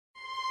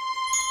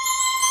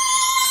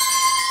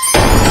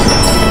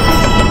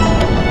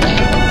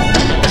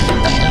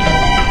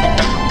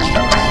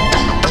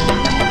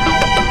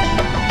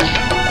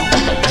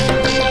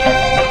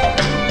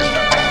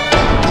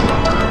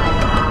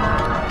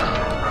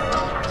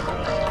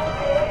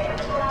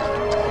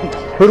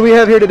Who do we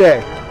have here today?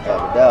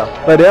 Vidal.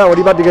 Vidal, what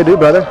are you about to go do,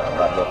 brother?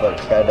 About to go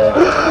skydive.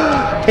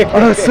 Oh,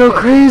 that's so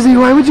crazy.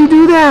 Why would you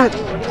do that?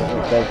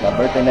 It's my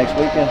birthday next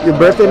weekend. Your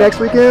birthday next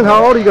weekend?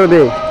 How old are you going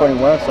to be?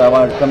 21, so I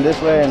wanted to come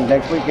this way and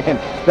next weekend.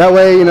 That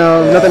way, you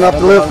know, nothing else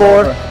to live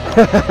for.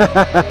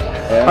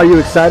 Yeah. Are you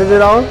excited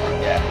at all?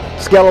 Yeah.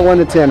 Scale of 1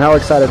 to 10, how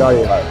excited are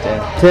you?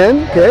 About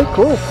 10. 10? Okay,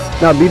 cool.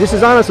 Now, be just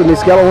as honest with me.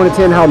 Scale of 1 to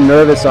 10, how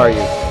nervous are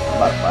you?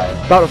 About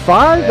 5. About a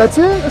 5? Yeah. That's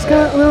it? That's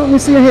kind of, well, let me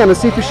see your hand.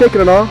 Let's see if you're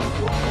shaking it all.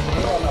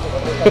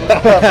 All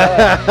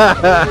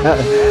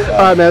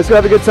right, man. Let's go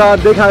have a good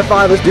time. Big high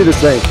five. Let's do this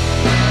thing.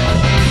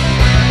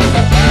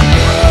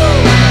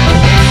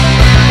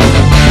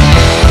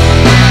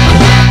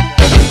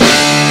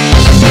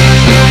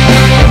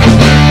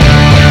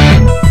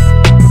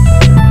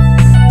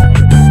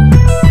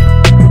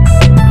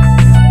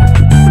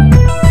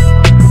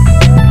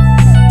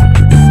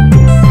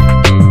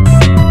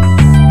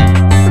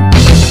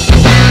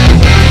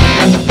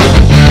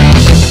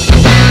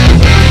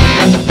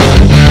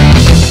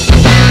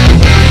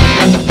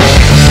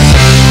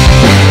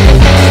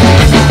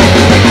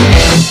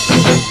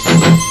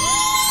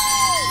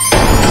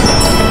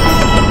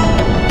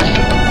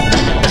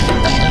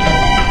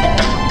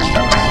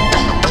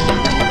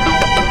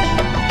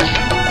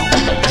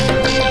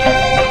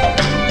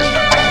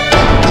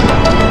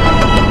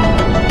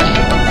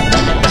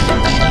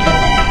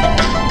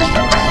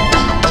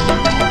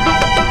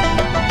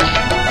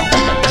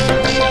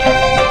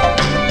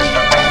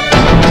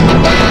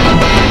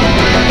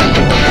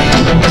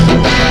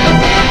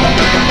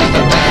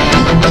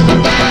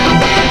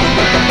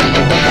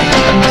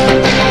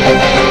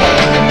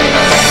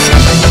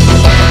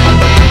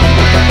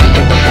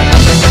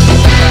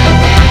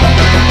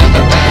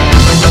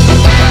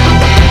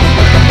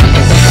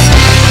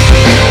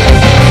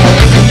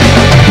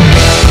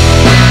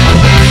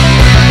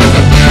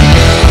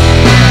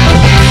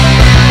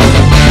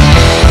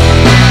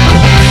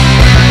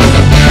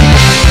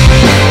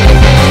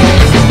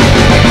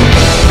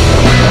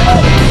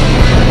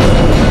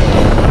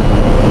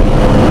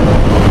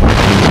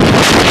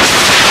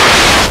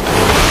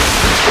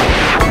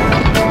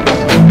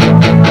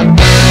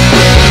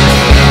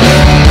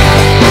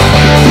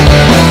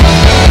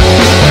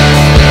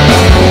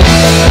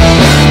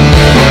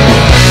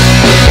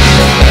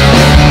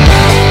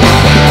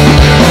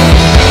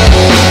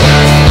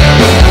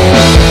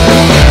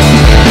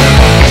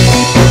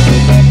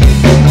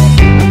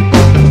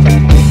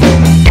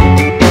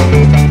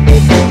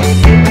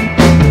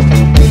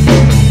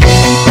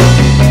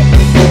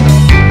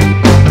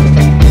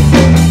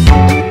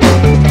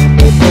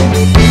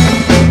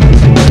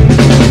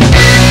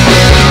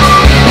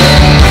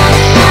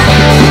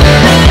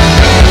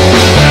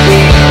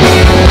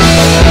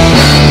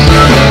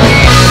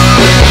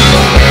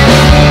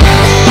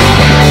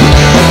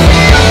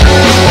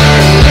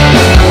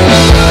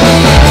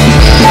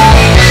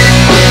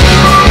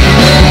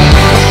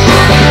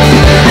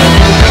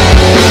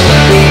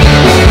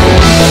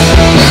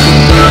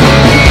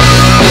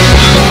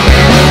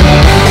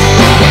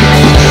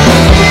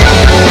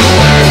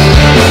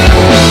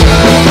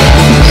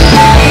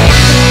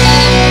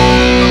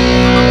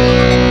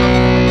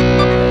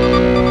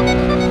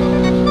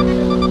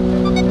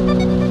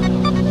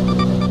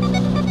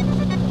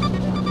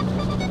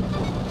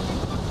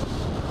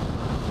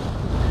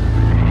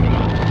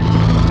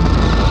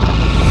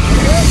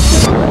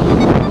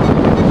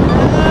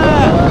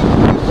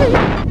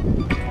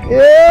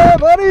 Yeah,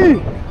 buddy!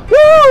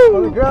 Woo!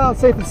 On the ground,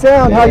 safe and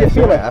sound. How you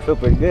feeling? I feel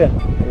pretty good.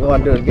 We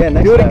want to do it again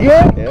next time. Do it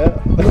again?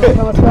 Yeah. You want to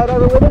come on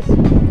skydiver with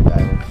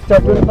us?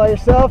 Start doing it by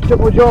yourself,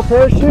 jump with your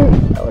parachute.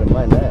 I wouldn't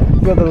mind that.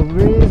 Feel the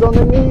breeze on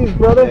the knees,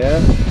 brother. Yeah.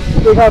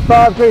 Big high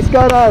five, great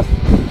skydive.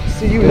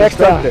 See you next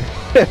time.